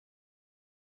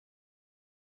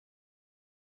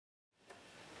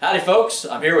Howdy folks,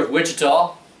 I'm here with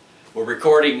Wichita. We're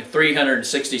recording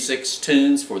 366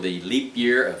 tunes for the leap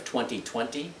year of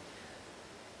 2020.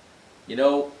 You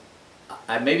know,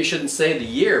 I maybe shouldn't say the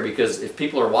year because if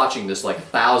people are watching this like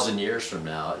 1,000 years from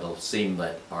now, it'll seem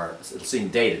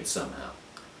dated somehow.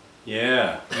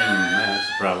 Yeah,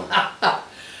 that's a problem.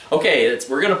 Okay,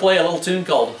 we're going to play a little tune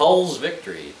called Hull's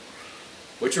Victory,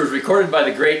 which was recorded by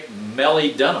the great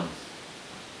Melly Dunham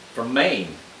from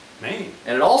Maine. Maine.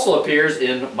 And it also appears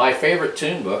in my favorite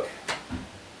tune book,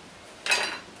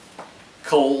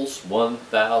 Cole's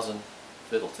 1000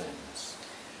 Fiddle Tunes.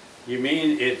 You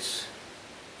mean it's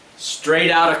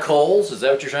Straight out of Cole's? Is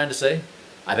that what you're trying to say?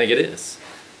 I think it is.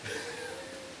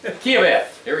 Key of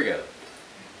F. Here we go.